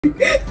Because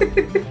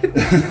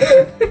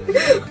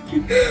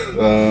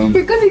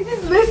it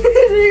is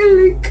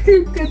very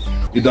cute.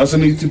 It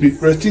doesn't need to be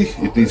pretty,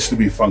 it needs to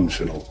be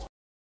functional.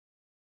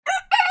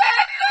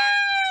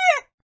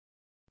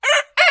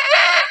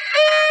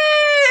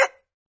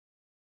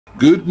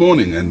 Good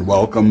morning and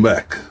welcome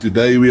back.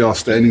 Today we are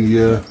standing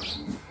here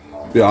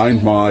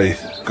behind my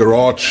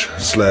garage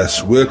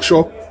 /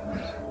 workshop,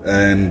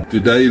 and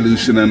today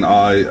Lucian and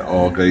I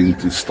are going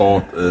to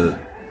start a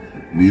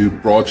new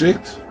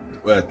project,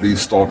 or at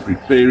least start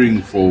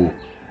preparing for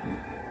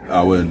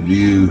our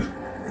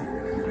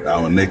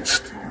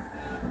next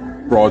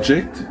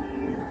project,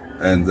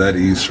 and that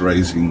is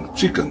raising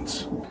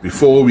chickens.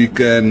 Before we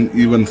can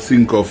even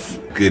think of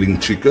getting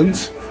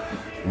chickens,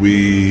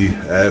 we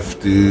have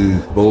to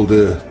build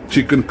a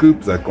chicken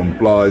coop that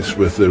complies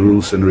with the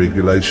rules and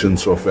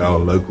regulations of our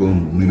local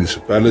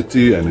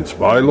municipality and its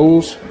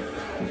bylaws,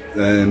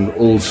 and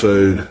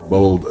also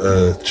build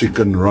a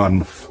chicken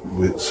run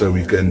so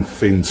we can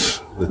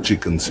fence the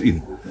chickens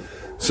in.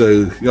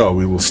 So yeah,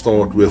 we will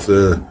start with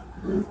a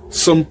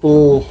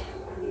simple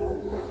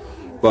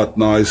but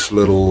nice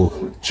little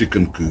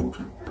chicken coop.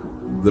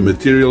 The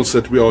materials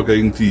that we are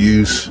going to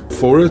use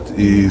for it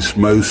is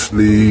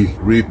mostly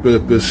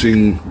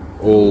repurposing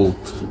old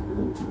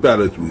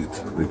pallet wood.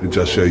 Let me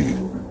just show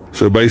you.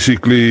 So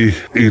basically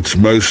it's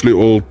mostly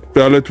old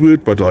pallet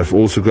wood, but I've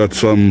also got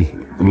some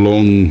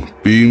long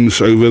beams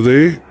over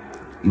there,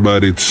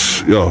 but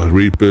it's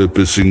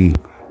repurposing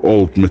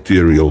old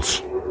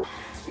materials.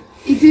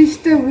 It is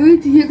the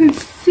wood. You can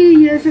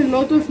see there's a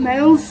lot of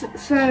nails,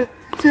 so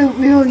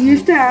we'll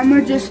use the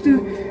hammer just to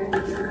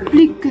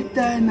flick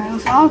the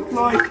nails out,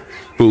 like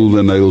pull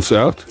the nails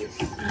out.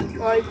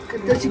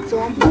 Like this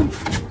example.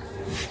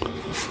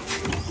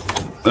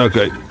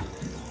 Okay,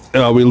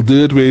 we'll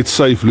do it where it's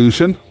safe,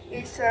 Lucian.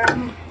 Yes,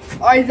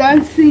 I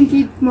don't think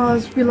it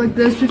must be like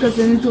this because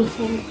then it will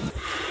fall.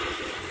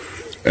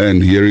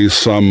 And here is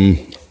some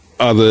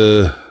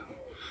other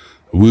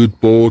wood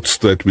boards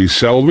that we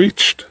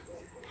salvaged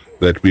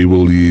that we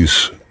will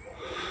use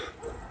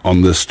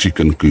on this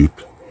chicken coop.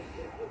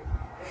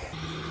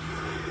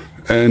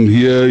 And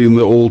here in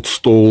the old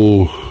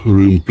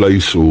storeroom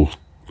place or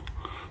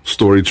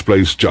storage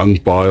place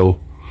junk pile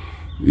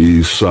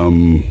is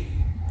some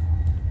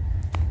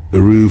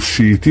roof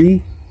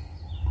sheeting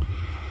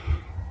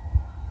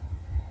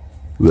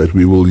that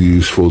we will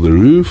use for the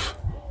roof.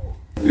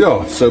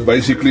 Yeah, so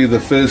basically the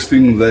first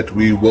thing that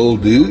we will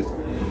do,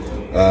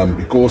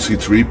 because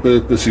it's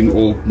repurposing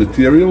old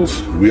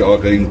materials, we are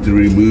going to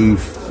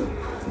remove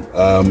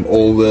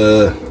all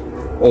the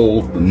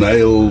old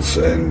nails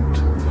and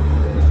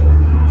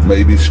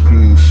maybe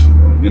screws,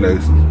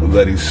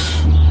 that is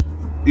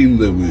in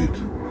the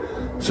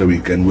wood, so we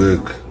can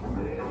work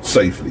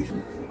safely.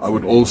 I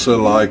would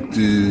also like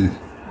to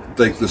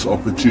take this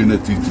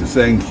opportunity to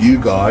thank you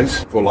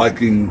guys for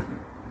liking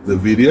the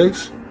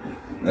videos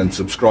and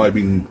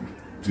subscribing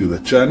to the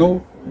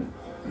channel,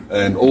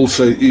 and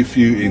also if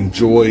you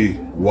enjoy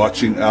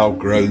watching our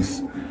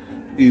growth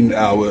in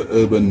our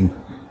urban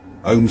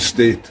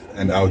homestead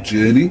and our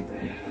journey,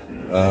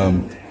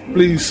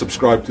 please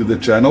subscribe to the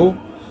channel,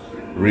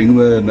 ring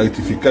the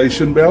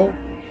notification bell,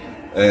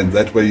 and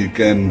that way you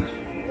can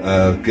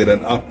get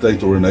an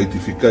update or a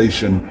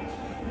notification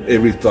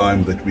every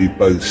time that we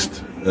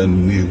post a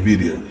new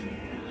video,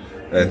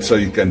 and so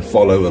you can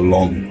follow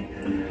along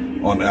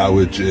on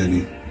our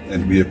journey,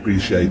 and we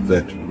appreciate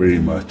that very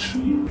much.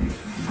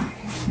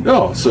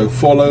 Yeah, so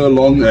follow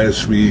along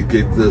as we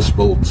get this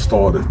build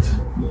started.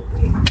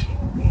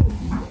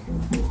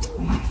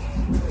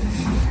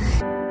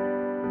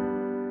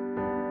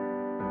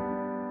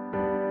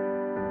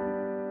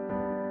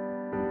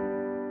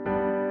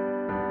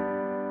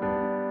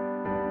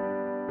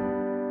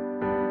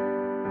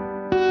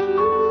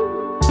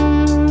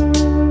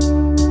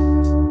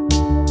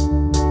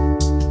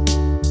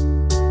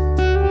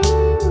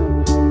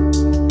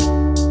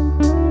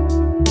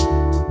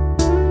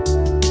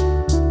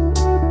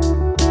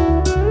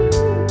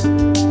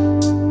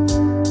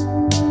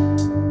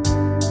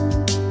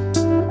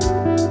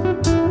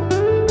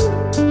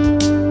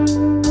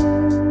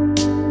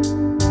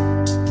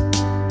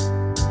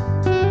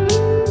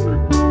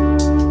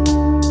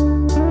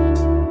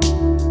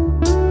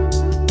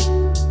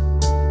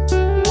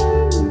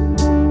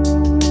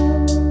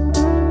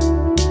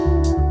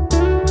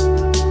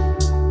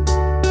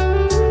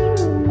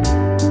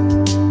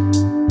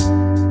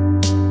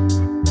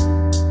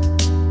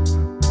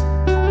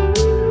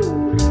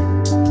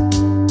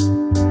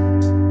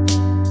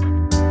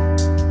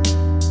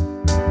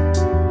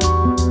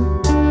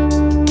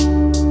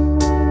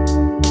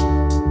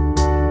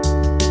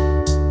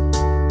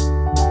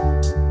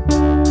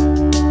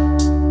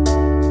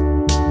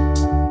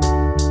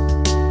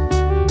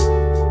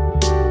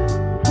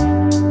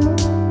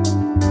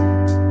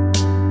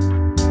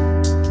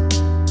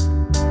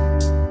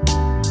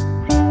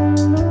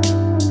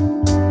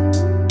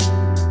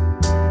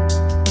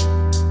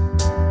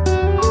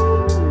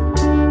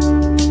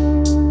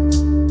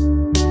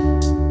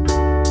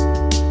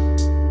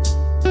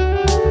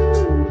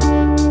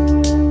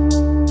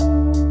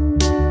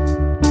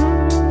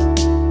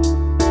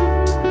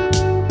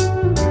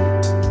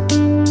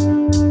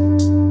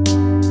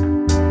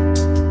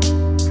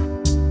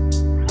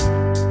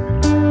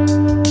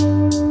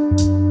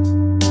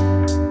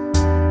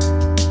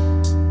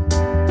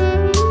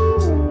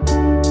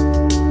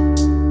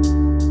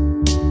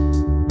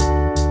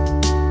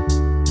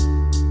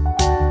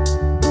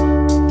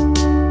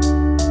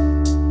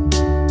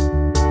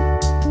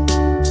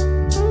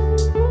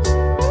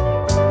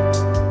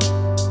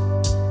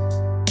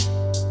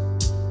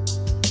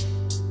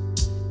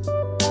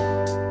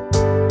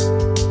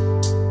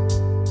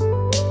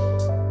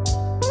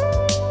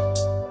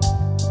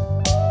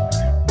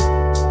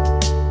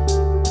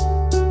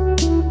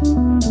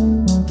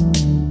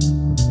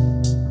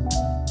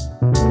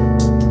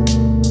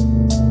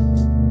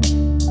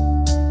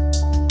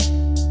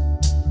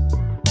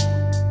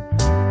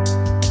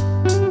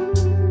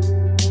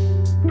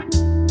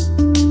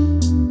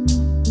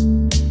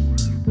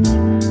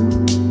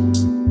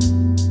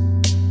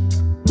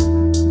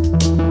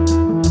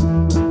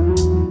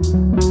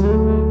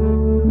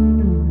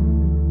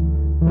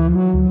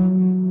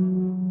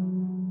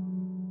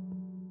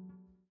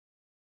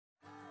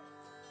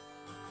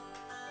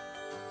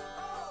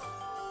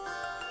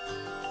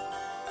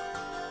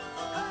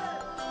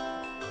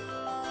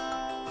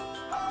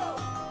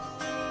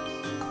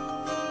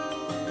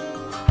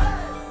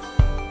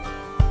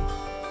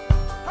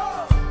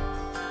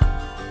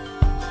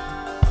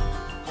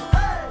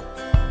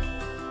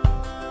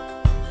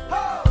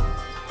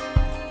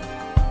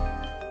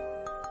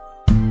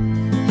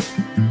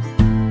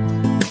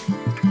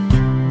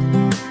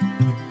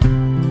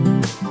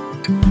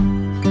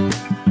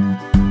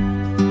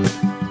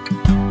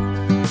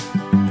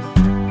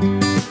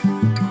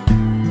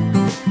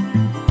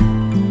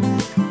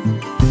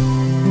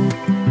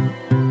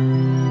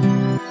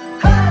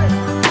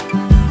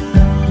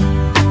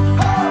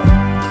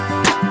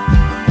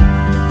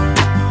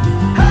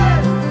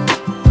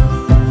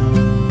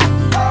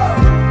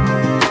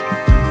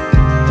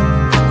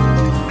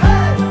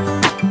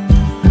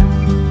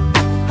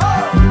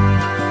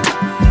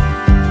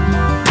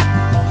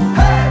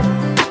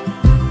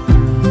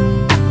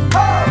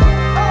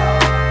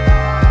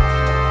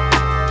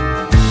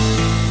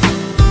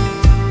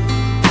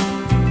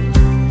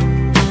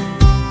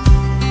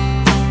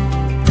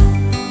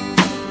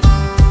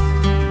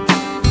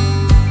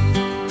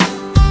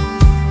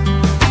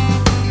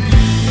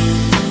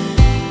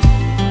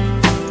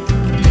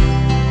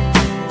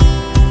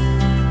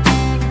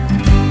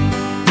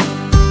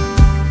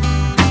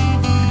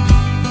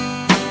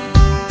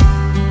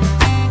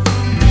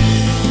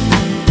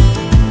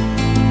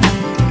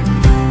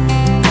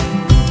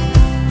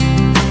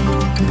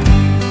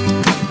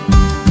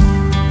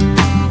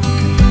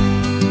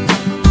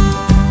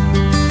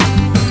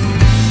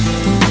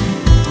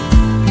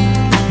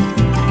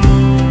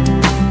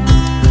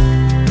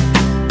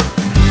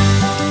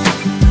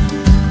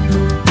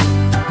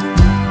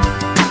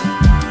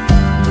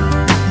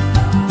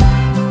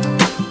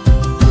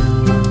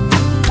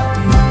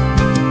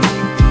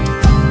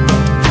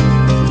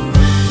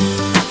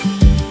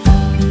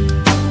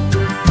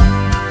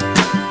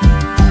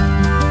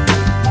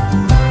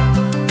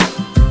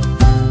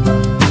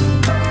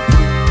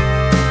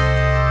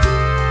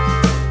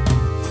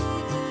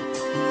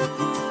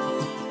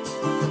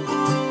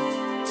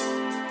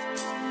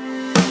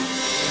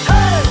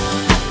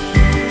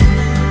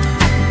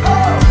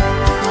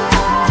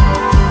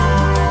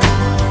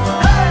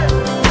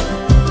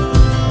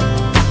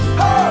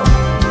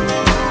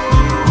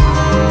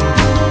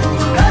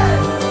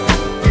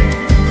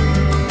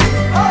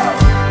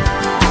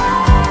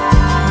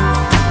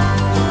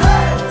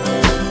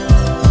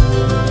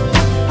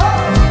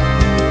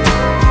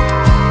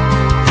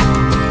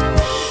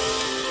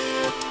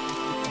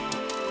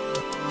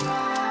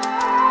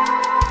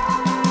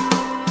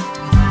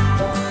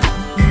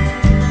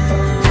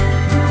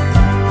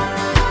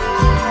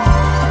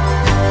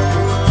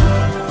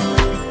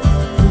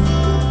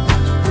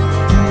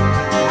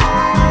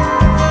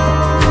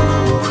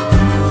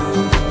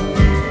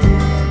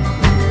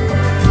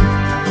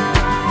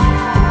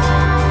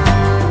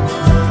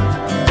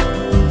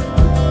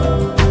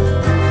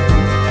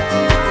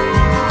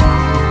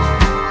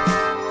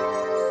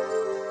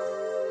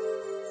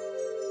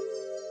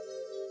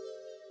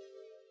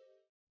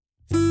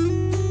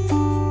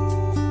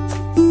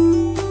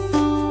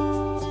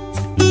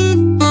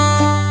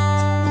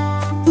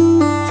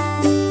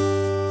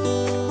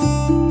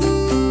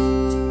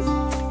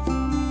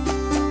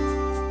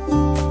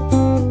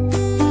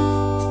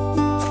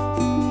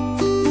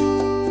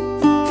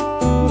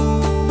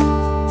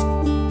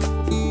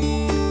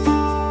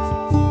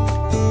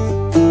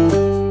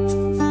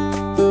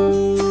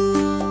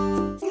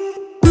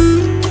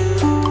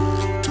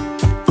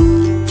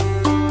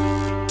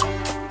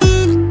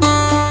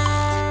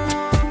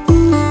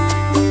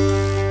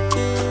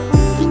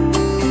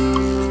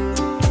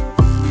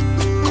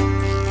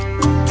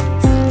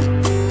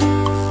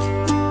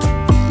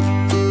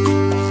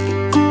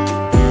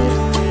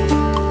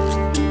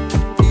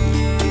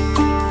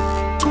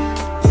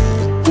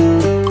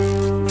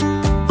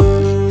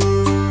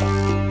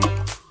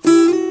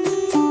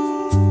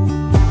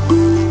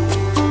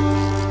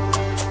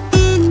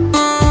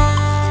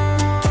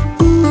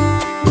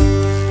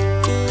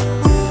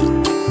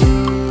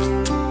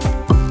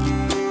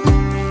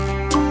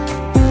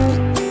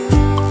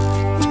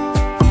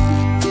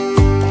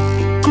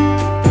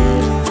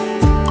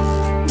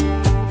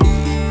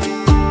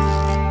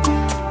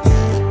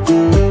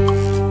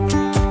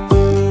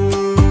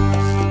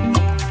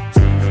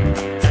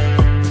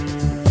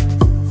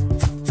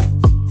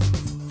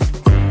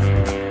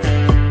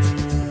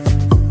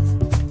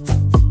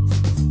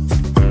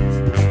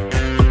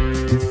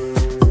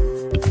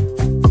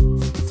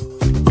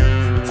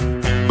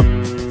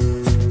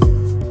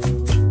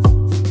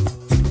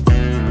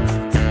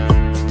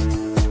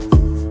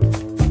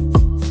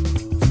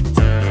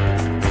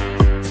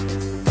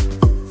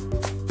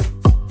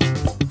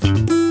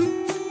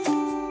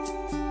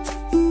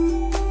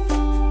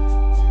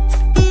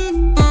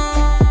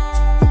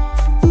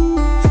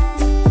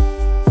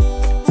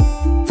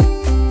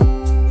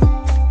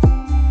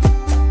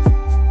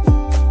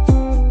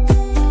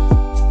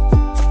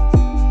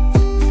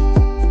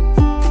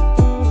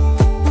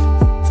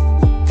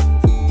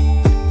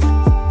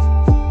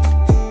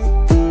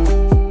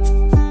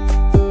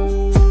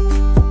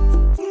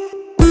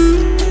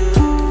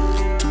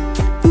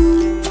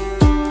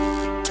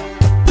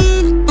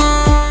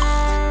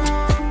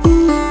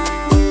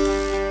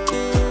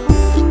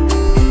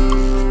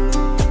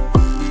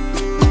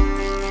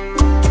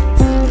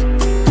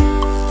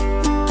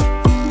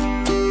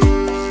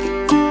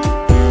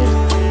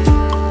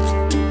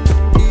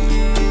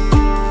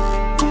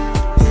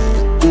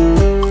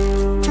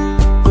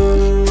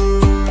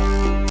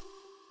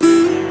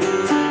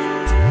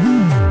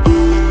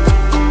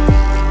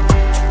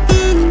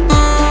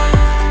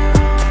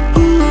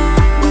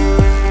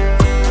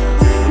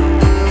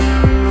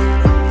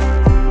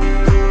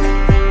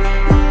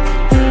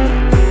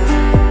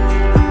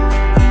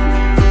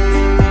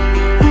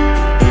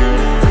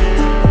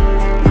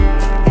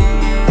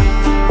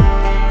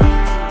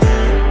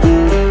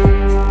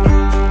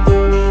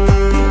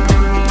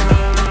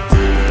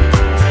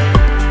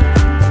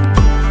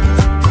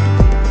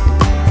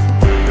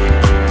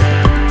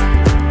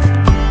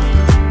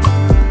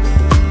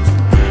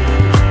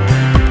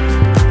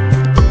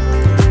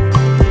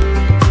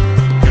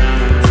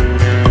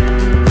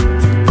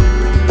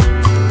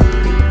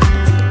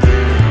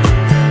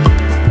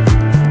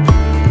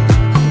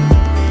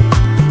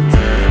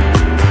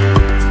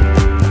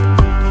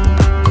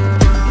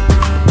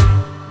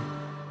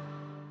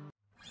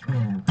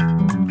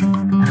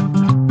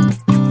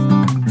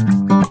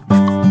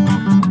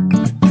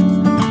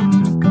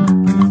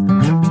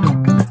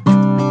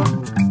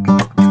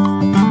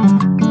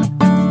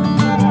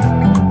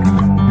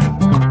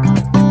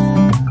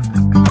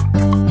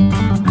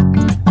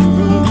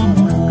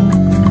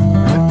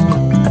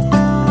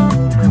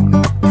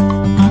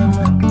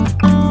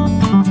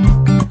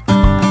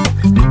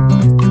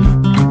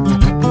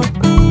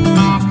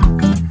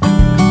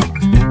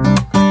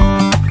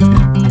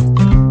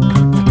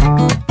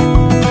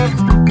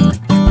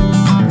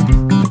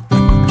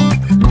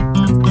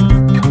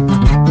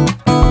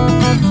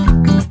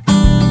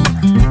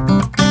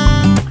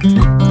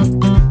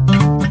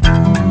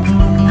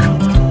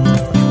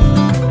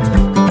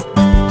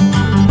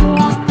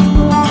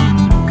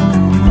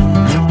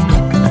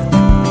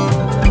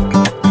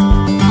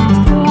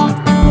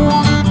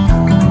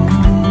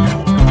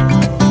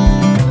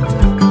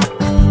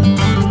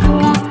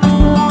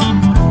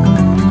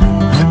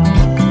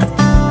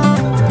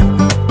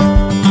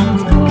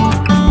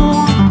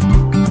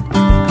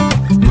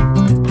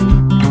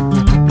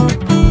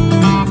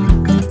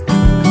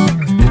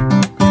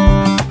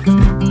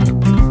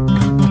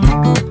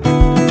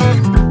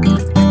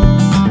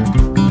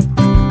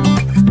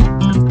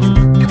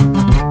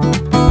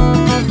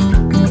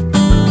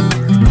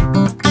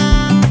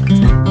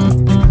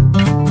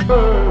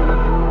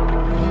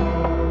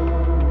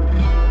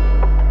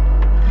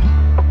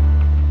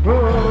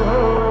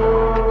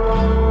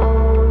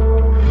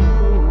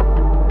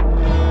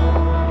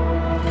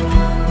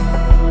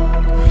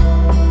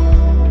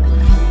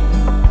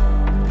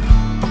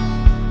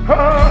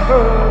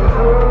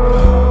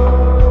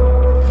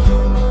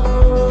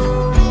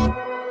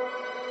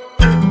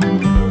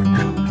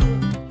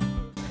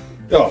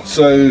 Yeah,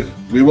 so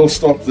we will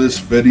stop this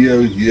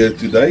video here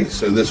today.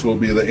 So this will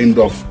be the end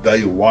of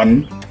day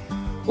 1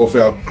 of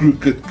our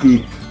Crooked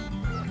Coop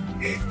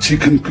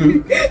Chicken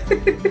Coop.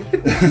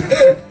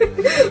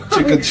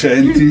 Chicken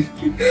shanty.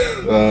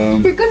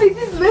 Because it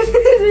is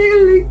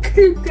really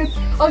crooked.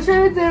 I'll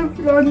show you the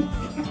front.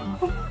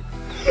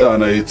 Yeah,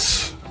 no,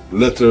 it's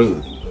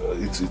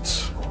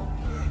it's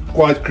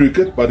quite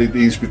crooked, but it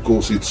is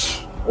because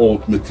it's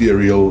old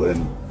material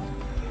and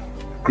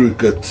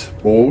crooked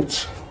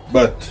boards.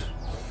 But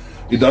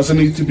it doesn't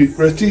need to be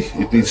pretty,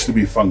 it needs to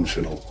be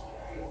functional.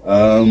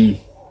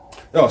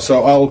 Yeah,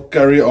 so I'll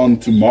carry on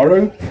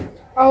tomorrow.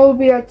 I'll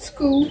be at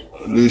school.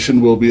 Lucian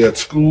will be at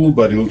school,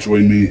 but he'll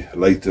join me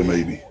later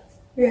maybe.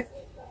 Yeah.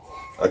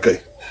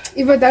 Okay.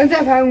 If I don't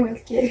have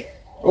homework, yeah.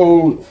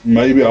 Oh,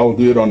 maybe I'll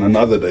do it on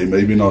another day,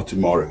 maybe not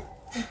tomorrow.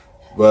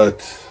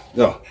 But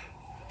yeah,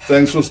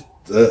 thanks for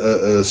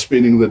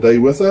spending the day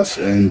with us,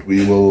 and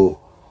we will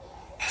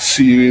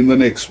see you in the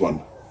next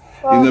one.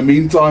 Wow. In the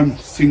meantime,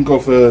 think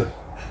of a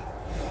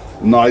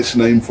nice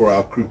name for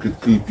our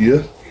Crooked Coop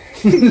here.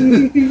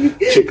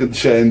 Chicken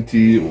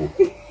shanty or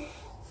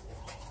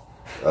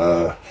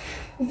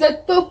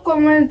the top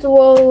comment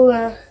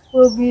will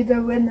be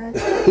the winner.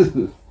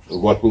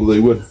 What will they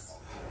win?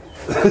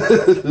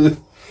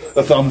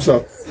 A thumbs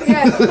up.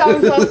 Yeah,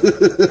 thumbs up.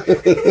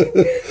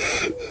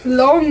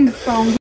 Long thumbs.